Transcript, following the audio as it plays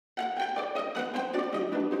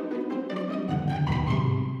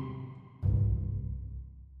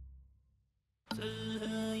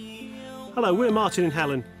Hello, we're Martin and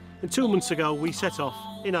Helen, and 2 months ago we set off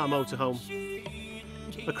in our motorhome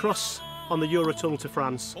across on the Eurotunnel to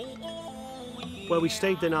France, where we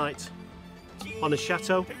stayed the night on a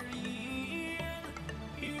chateau,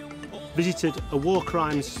 visited a war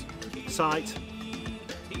crimes site,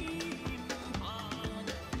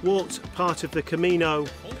 walked part of the Camino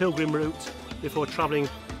pilgrim route before travelling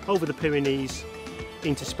over the Pyrenees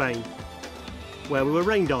into Spain, where we were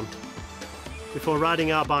rained on, before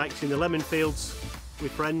riding our bikes in the lemon fields with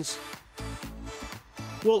friends,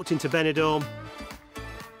 walked into Benidorm,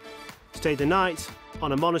 stayed the night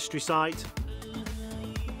on a monastery site,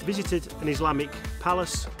 visited an Islamic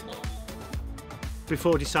palace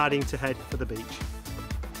before deciding to head for the beach.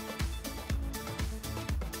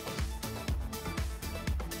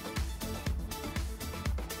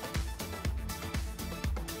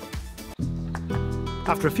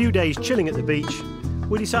 After a few days chilling at the beach,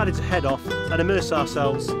 we decided to head off and immerse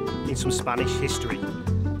ourselves in some Spanish history.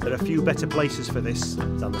 There are few better places for this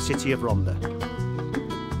than the city of Ronda.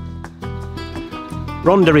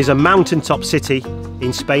 Ronda is a mountaintop city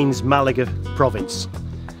in Spain's Malaga province.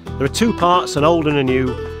 There are two parts, an old and a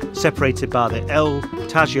new, separated by the El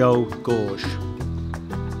Tajo Gorge.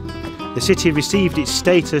 The city received its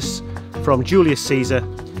status from Julius Caesar,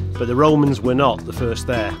 but the Romans were not the first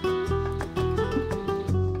there.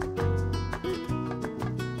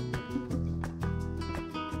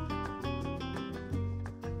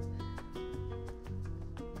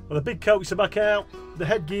 Well, the big coats are back out, the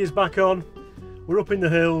headgear's back on, we're up in the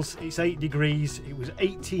hills, it's 8 degrees, it was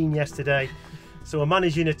 18 yesterday, so we're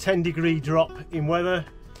managing a 10-degree drop in weather,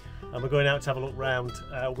 and we're going out to have a look round.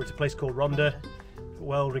 We're at a place called Ronda,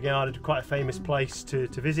 well regarded, quite a famous place to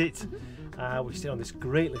visit. We sit on this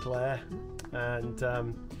great little air, and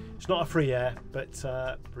it's not a free air, but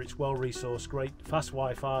it's well resourced, great fast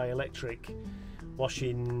Wi-Fi, electric,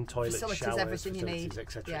 washing, toilets, showers, everything you need,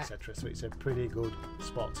 etc, etc. So it's a pretty good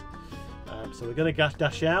spot. So we're going to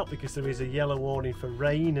dash out because there is a yellow warning for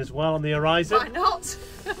rain as well on the horizon. Why not?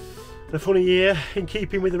 A funny year in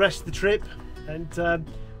keeping with the rest of the trip, and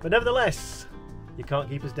but nevertheless, you can't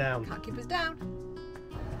keep us down. Can't keep us down.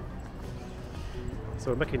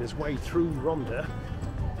 So we're making us way through Ronda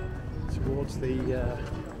towards the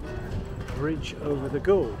bridge over the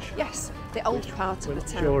gorge. Yes, the old part of the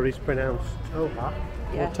town. Sure is pronounced Toja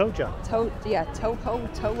or Toja. Toho,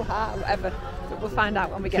 Toha, whatever. But we'll find out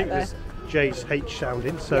when we get there. J's H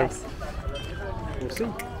sounding, so yes. We'll see.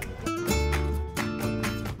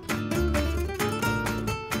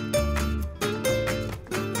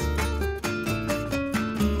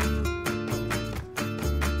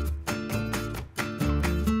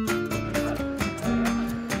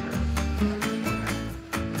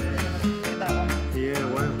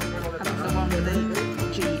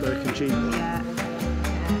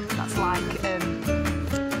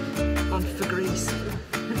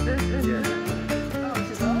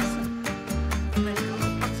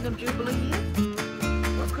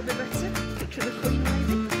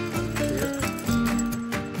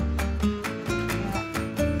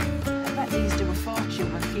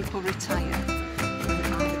 Retire.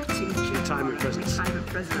 Retirement presents. Retirement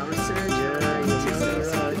present or a surgery.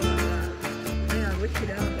 They are wicked,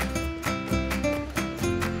 aren't they?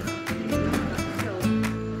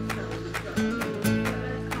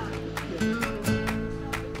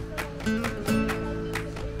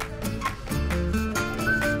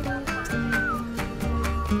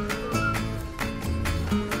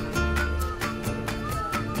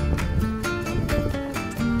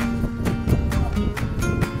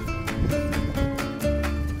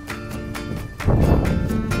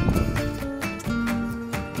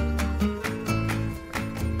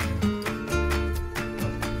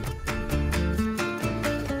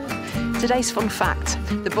 Today's fun fact,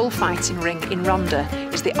 the bullfighting ring in Ronda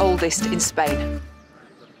is the oldest in Spain.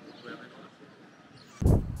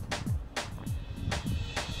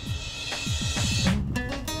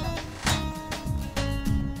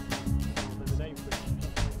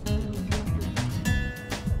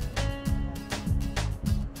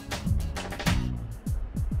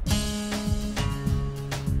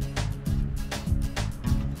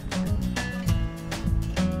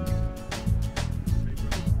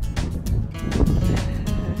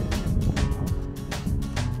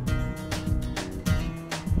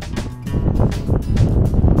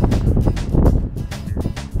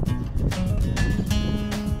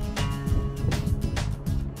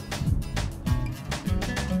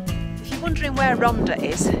 Wondering where Ronda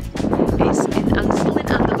is, it's still in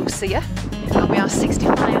Andalusia, and we are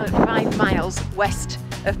 65 miles west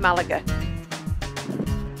of Malaga.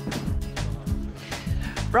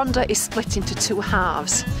 Ronda is split into two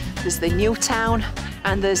halves. there's the new town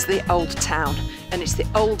and there's the old town, and it's the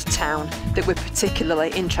old town that we're particularly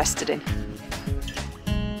interested in.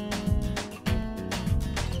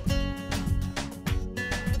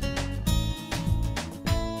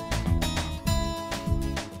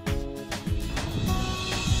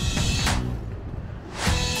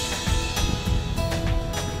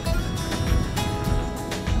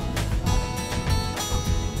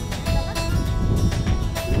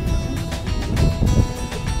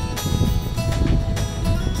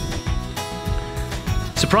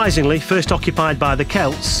 Surprisingly, first occupied by the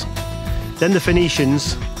Celts, then the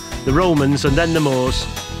Phoenicians, the Romans and then the Moors,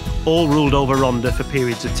 all ruled over Ronda for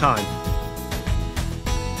periods of time.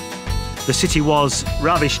 The city was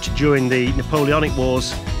ravished during the Napoleonic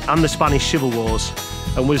Wars and the Spanish Civil Wars,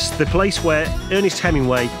 and was the place where Ernest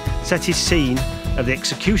Hemingway set his scene of the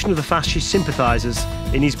execution of the fascist sympathisers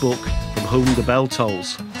in his book From Whom the Bell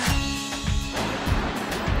Tolls.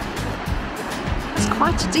 It's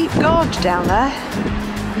quite a deep gorge down there.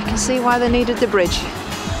 You can see why they needed the bridge.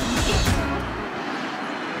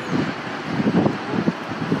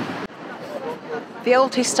 The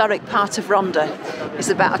old historic part of Ronda is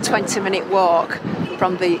about a 20-minute walk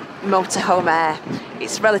from the Motorhome Air.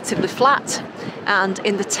 It's relatively flat, and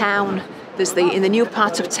in the town, in the new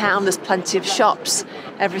part of town, there's plenty of shops,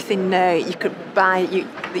 everything you could buy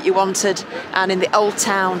that you wanted, and in the old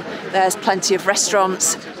town, there's plenty of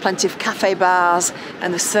restaurants, plenty of cafe bars,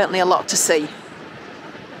 and there's certainly a lot to see.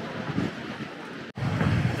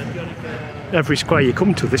 Every square you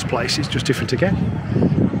come to this place, it's just different again.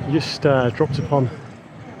 You just dropped upon,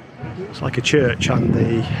 it's like a church and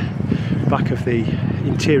the back of the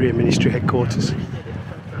Interior Ministry headquarters,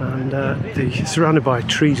 and they're surrounded by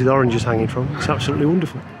trees with oranges hanging from them. It's absolutely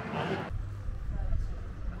wonderful.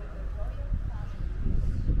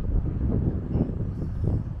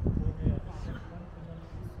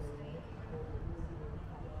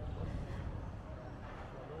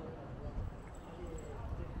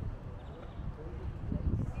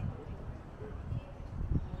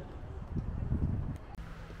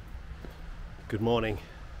 Good morning.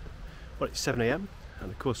 Well, it's 7 AM and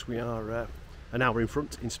of course we are an hour in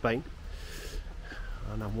front in Spain,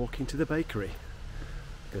 and I'm walking to the bakery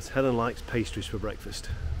because Helen likes pastries for breakfast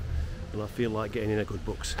and I feel like getting in her good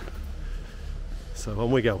books. So on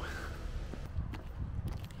we go.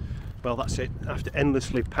 Well, that's it. After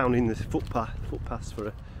endlessly pounding the footpaths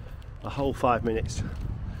for a whole 5 minutes,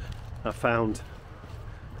 I found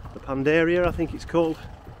the Pandaria, I think it's called,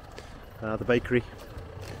 the bakery.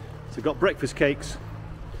 So we've got breakfast cakes,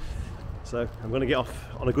 so I'm going to get off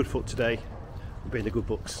on a good foot today and be in the good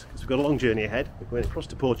books, because we've got a long journey ahead. We're going across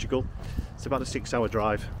to Portugal. It's about a 6-hour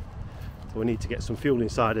drive, so we need to get some fuel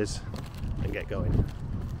inside us and get going.